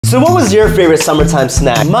So what was your favorite summertime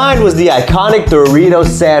snack? Mine was the iconic Dorito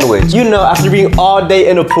sandwich. You know, after being all day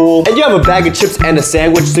in a pool, and you have a bag of chips and a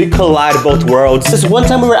sandwich, so you collide both worlds. This one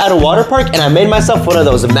time we were at a water park, and I made myself one of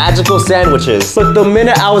those magical sandwiches. But the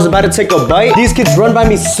minute I was about to take a bite, these kids run by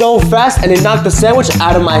me so fast, and they knocked the sandwich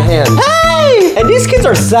out of my hand. Hey! And these kids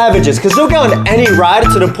are savages, because they'll get on any ride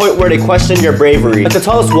to the point where they question your bravery. Like the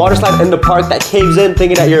tallest water slide in the park that caves in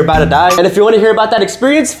thinking that you're about to die. And if you want to hear about that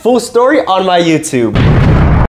experience, full story on my YouTube.